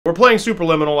We're playing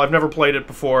Superliminal. I've never played it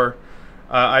before.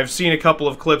 I've seen a couple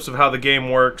of clips of how the game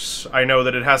works. I know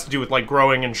that it has to do with, like,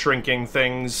 growing and shrinking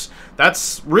things.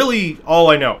 That's really all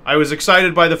I know. I was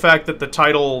excited by the fact that the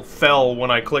title fell when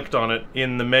I clicked on it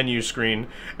in the menu screen.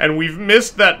 And we've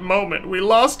missed that moment. We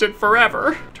lost it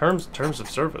forever. Terms of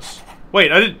service.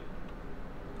 Wait, I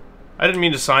didn't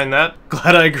mean to sign that.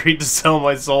 Glad I agreed to sell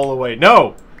my soul away.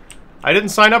 No! I didn't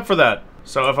sign up for that.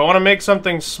 So if I want to make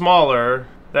something smaller,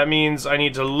 that means I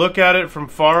need to look at it from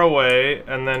far away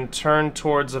and then turn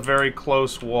towards a very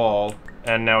close wall.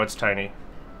 And now it's tiny.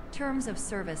 Terms of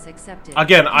service accepted.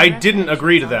 Again, I didn't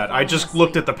agree to that. I just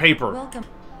looked at the paper. Welcome.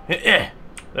 There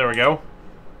we go.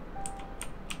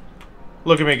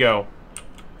 Look at me go.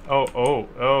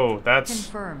 Oh, that's...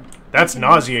 Confirmed. That's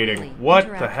nauseating. What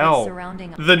the hell?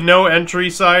 The no entry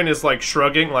sign is like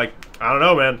shrugging, like, I don't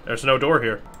know, man. There's no door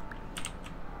here.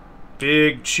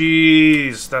 Big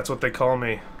cheese. That's what they call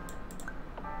me.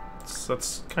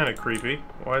 That's kind of creepy.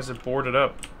 Why is it boarded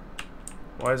up?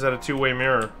 Why is that a two-way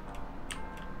mirror?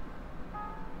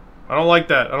 I don't like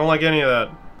that. I don't like any of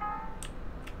that.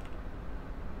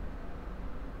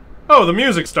 Oh, the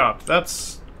music stopped.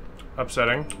 That's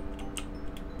upsetting.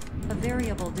 A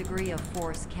variable degree of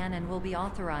force can and will be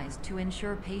authorized to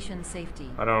ensure patient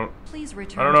safety. Please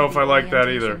return. I don't know if I like that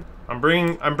either. I'm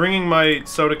bringing my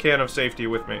soda can of safety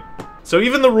with me. So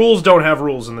even the rules don't have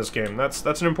rules in this game. That's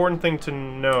an important thing to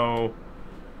know.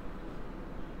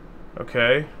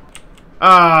 Okay.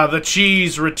 Ah, the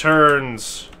cheese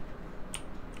returns.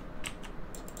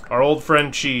 Our old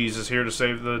friend Cheese is here to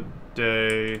save the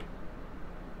day.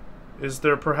 Is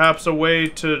there perhaps a way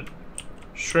to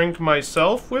shrink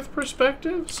myself with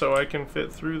perspective so I can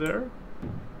fit through there?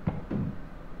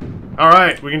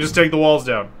 Alright, we can just take the walls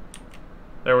down.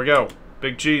 There we go.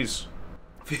 Big cheese.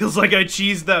 Feels like I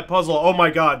cheesed that puzzle. Oh my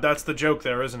god, that's the joke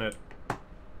there, isn't it?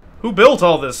 Who built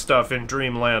all this stuff in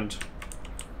Dreamland?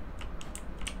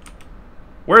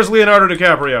 Where's Leonardo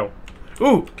DiCaprio?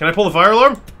 Ooh, can I pull the fire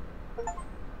alarm?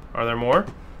 Are there more?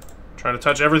 Trying to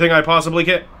touch everything I possibly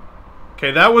can.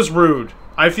 Okay, that was rude.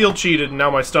 I feel cheated, and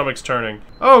now my stomach's turning.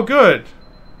 Oh, good.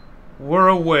 We're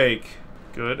awake.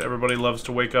 Good. Everybody loves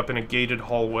to wake up in a gated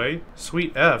hallway.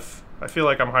 Sweet F. I feel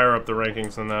like I'm higher up the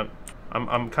rankings than that.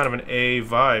 I'm kind of an A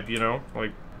vibe, you know?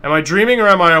 Like, am I dreaming or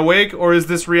am I awake, or is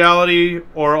this reality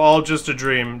or all just a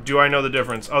dream? Do I know the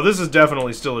difference? Oh, this is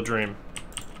definitely still a dream.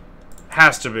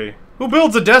 Has to be. Who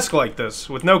builds a desk like this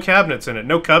with no cabinets in it?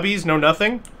 No cubbies? No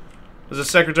nothing? Is a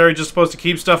secretary just supposed to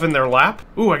keep stuff in their lap?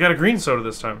 Ooh, I got a green soda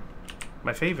this time.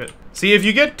 My favorite. See, if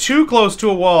you get too close to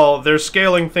a wall, their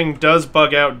scaling thing does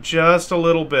bug out just a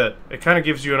little bit. It kind of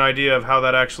gives you an idea of how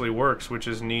that actually works, which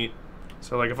is neat.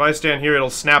 So, like, if I stand here,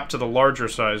 it'll snap to the larger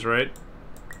size, right?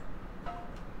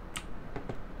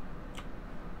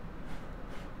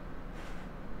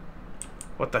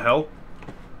 What the hell?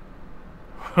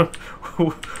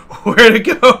 Where'd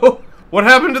it go? What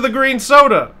happened to the green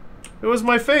soda? It was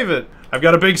my favorite. I've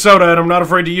got a big soda and I'm not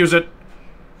afraid to use it.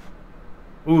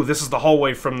 Ooh, this is the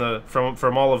hallway from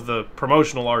all of the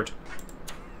promotional art.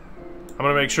 I'm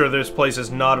gonna make sure this place is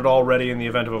not at all ready in the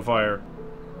event of a fire.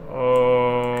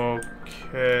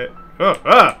 Okay.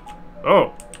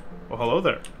 Oh. Well, hello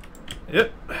there.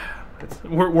 Yep.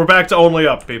 We're back to only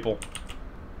up, people.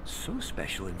 So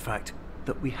special, in fact,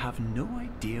 that we have no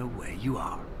idea where you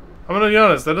are. I'm gonna be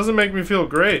honest. That doesn't make me feel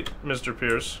great, Mr.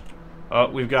 Pierce.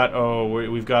 We've got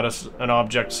an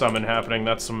object summon happening.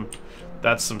 That's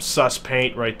some sus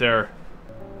paint right there.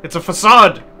 It's a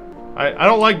facade. I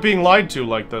don't like being lied to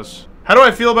like this. How do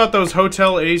I feel about those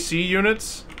hotel AC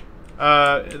units?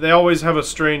 They always have a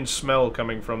strange smell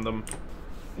coming from them.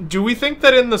 Do we think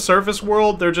that in the surface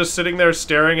world, they're just sitting there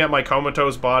staring at my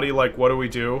comatose body like, what do we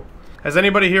do? Has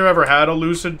anybody here ever had a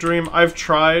lucid dream? I've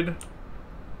tried,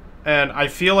 and I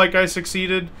feel like I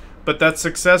succeeded, but that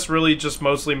success really just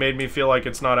mostly made me feel like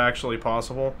it's not actually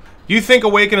possible. You think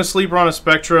awake and asleep are on a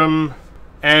spectrum,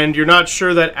 and you're not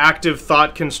sure that active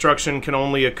thought construction can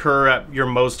only occur at your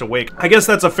most awake. I guess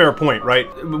that's a fair point, right?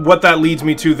 What that leads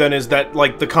me to then is that,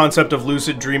 like, the concept of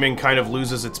lucid dreaming kind of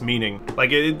loses its meaning. Like,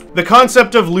 the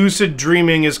concept of lucid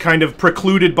dreaming is kind of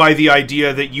precluded by the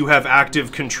idea that you have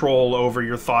active control over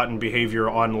your thought and behavior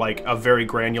on, like, a very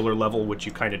granular level, which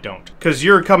you kind of don't. Because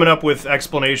you're coming up with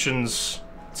explanations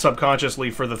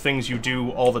subconsciously for the things you do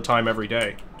all the time every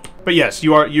day. But yes,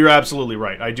 you're absolutely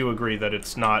right. I do agree that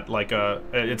it's not like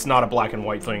it's not a black and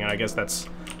white thing, and I guess that's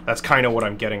kind of what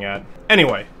I'm getting at.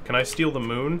 Anyway, can I steal the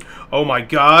moon? Oh my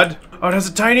god. Oh, it has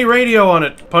a tiny radio on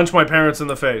it. Punch my parents in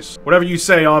the face. Whatever you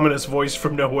say, ominous voice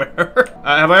from nowhere.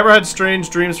 Have I ever had strange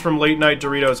dreams from late night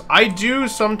Doritos? I do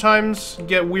sometimes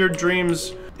get weird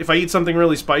dreams. if I eat something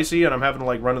really spicy and I'm having to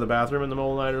like run to the bathroom in the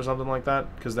middle of the night or something like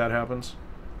that, because that happens.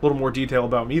 A little more detail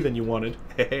about me than you wanted.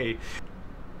 Hey.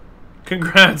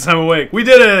 Congrats, I'm awake. We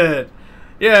did it!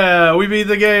 Yeah, we beat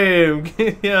the game!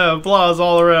 Yeah, applause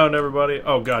all around, everybody.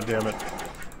 Oh, god damn it.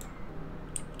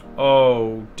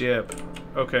 Oh, dip.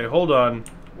 Okay, hold on.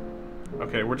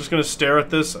 Okay, we're just gonna stare at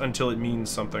this until it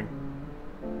means something.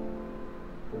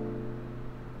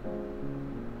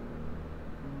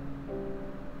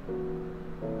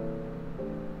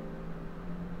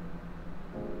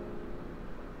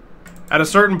 At a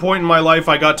certain point in my life,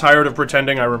 I got tired of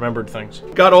pretending I remembered things.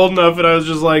 Got old enough and I was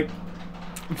just like,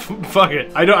 fuck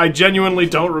it. I genuinely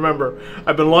don't remember.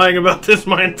 I've been lying about this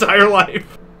my entire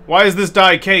life. Why is this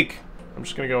die cake? I'm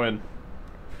just gonna go in.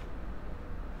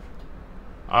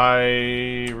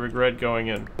 I regret going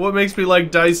in. What makes me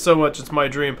like dice so much? It's my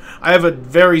dream. I have a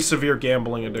very severe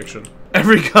gambling addiction.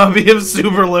 Every copy of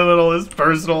Superliminal is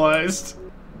personalized.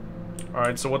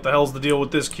 Alright, so what the hell's the deal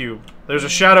with this cube? There's a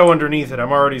shadow underneath it.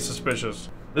 I'm already suspicious.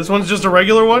 This one's just a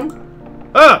regular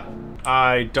one? Ah!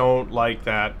 I don't like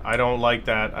that. I don't like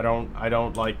that. I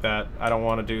don't like that. I don't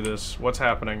want to do this. What's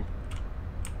happening?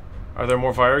 Are there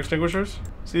more fire extinguishers?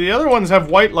 See, the other ones have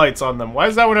white lights on them. Why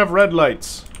does that one have red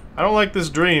lights? I don't like this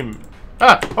dream.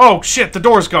 Ah! Oh, shit! The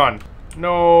door's gone!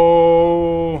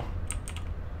 No...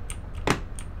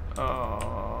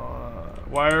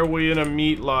 why are we in a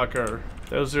meat locker?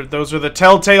 Those are the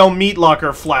telltale meat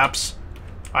locker flaps.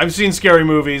 I've seen scary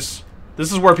movies. This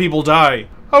is where people die.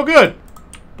 Oh, good.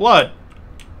 Blood.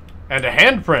 And a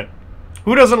handprint.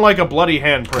 Who doesn't like a bloody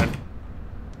handprint?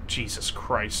 Jesus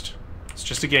Christ. It's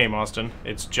just a game, Austin.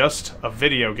 It's just a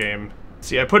video game.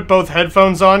 See, I put both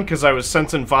headphones on because I was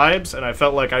sensing vibes and I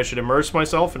felt like I should immerse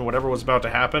myself in whatever was about to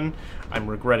happen. I'm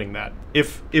regretting that.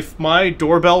 If my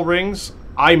doorbell rings,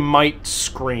 I might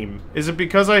scream. Is it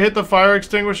because I hit the fire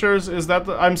extinguishers? Is that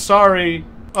the... I'm sorry.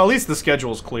 Well, at least the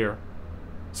schedule's clear.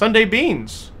 Sunday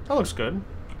beans. That looks good.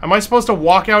 Am I supposed to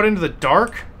walk out into the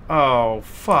dark? Oh,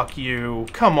 fuck you.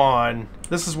 Come on.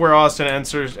 This is where Austin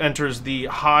enters the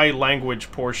high language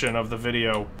portion of the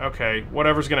video. Okay,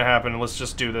 whatever's gonna happen, let's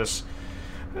just do this.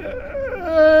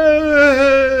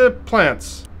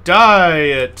 Plants.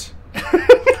 Diet.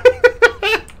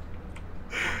 I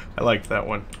liked that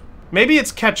one. Maybe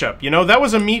it's ketchup. You know, that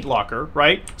was a meat locker,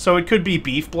 right? So it could be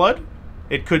beef blood.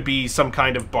 It could be some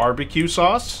kind of barbecue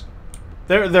sauce.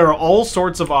 There are all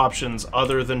sorts of options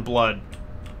other than blood.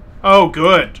 Oh,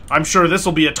 good. I'm sure this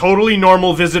will be a totally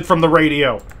normal visit from the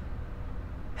radio.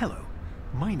 Hello,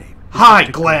 my name is Hi,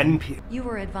 Dr. Glenn. You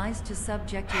were advised to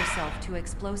subject yourself to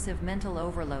explosive mental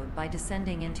overload by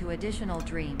descending into additional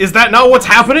dreams. Is that not what's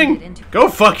happening? Go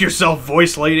fuck yourself,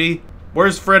 voice lady.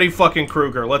 Where's Freddy fucking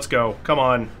Krueger? Let's go. Come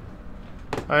on.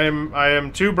 I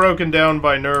am too broken down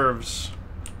by nerves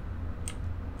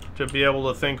to be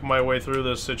able to think my way through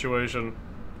this situation.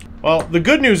 Well, the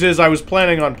good news is I was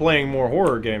planning on playing more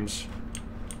horror games.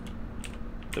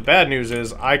 The bad news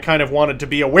is I kind of wanted to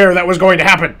be aware that was going to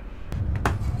happen.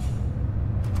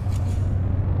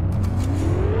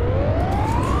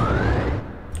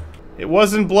 It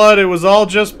wasn't blood, it was all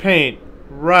just paint.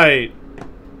 Right.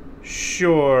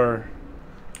 Sure.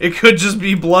 It could just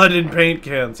be blood in paint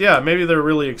cans. Yeah, maybe they're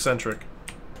really eccentric.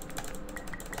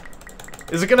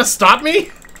 Is it gonna stop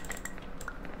me?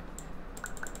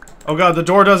 Oh god, the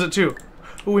door does it too.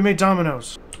 Oh, we made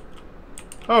dominoes.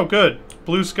 Oh, good.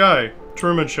 Blue sky.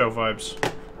 Truman Show vibes.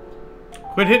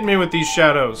 Quit hitting me with these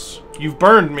shadows. You've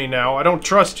burned me now. I don't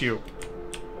trust you.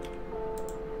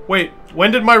 Wait,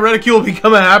 when did my reticule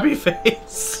become a happy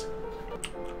face?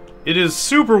 It is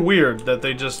super weird that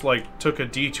they just, like, took a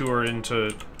detour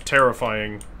into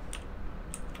terrifying.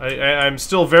 I'm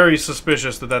still very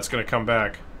suspicious that that's gonna come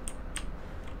back.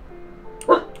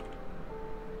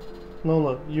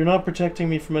 Lola, you're not protecting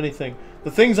me from anything.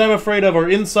 The things I'm afraid of are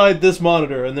inside this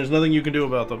monitor, and there's nothing you can do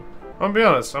about them. I'll be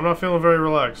honest, I'm not feeling very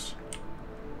relaxed.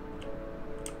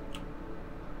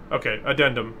 Okay,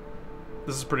 addendum.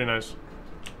 This is pretty nice.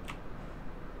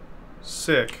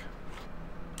 Sick.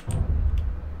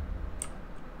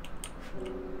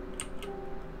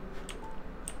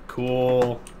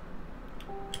 Cool.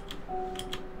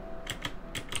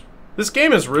 This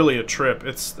game is really a trip.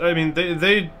 It's, I mean,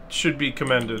 they should be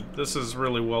commended. This is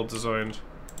really well designed.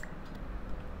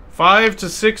 5 to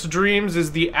 6 dreams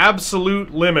is the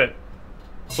absolute limit.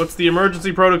 What's the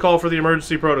emergency protocol for the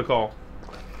emergency protocol?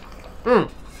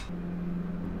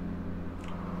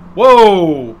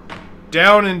 Whoa!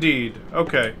 Down indeed.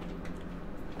 Okay.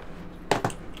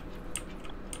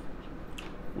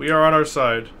 We are on our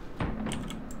side.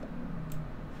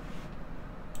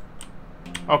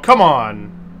 Oh, come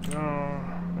on! Oh,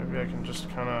 maybe I can just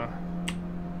kinda...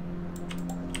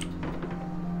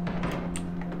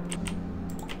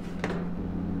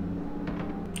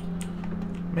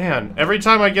 Man, every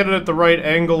time I get it at the right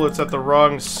angle, it's at the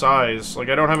wrong size. Like,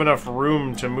 I don't have enough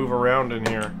room to move around in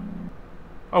here.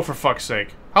 Oh, for fuck's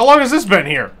sake. How long has this been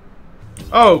here?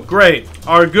 Oh, great.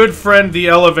 Our good friend the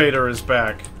elevator is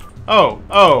back.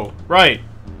 Oh, right.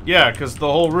 Yeah, because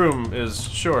the whole room is...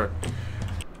 Sure.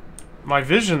 My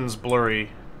vision's blurry.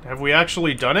 Have we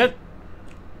actually done it?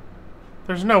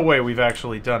 There's no way we've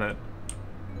actually done it.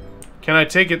 Can I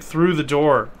take it through the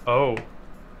door? Oh.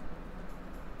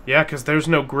 Yeah, because there's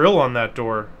no grill on that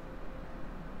door.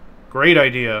 Great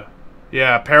idea.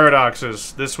 Yeah,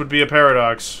 paradoxes. This would be a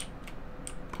paradox.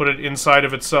 Put it inside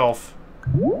of itself.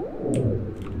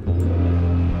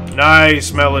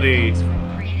 Nice melody.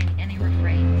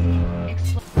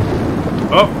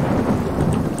 Oh.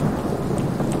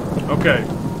 Okay.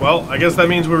 Well, I guess that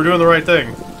means we were doing the right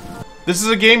thing. This is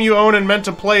a game you own and meant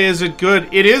to play. Is it good?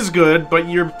 It is good, but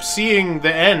you're seeing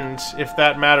the end, if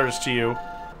that matters to you.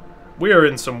 We are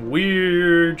in some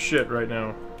weird shit right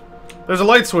now. There's a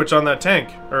light switch on that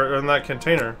tank, or on that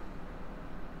container.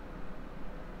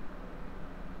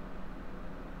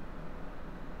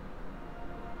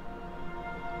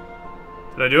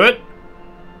 Did I do it?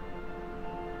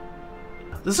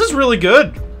 This is really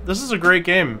good. This is a great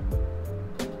game.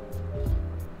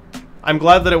 I'm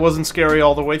glad that it wasn't scary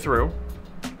all the way through.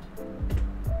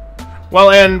 Well,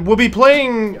 and we'll be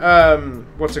playing,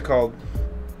 what's it called?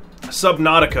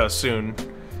 Subnautica soon.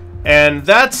 And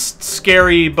that's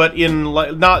scary, but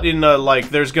not in a, like,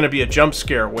 there's gonna be a jump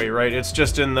scare way, right? It's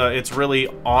just in the, it's really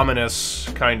ominous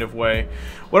kind of way.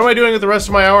 What am I doing with the rest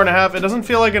of my hour and a half? It doesn't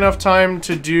feel like enough time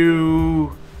to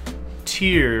do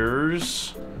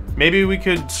tiers. Maybe we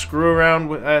could screw around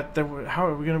with how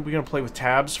are we gonna play with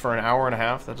tabs for an hour and a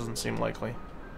half? That doesn't seem likely.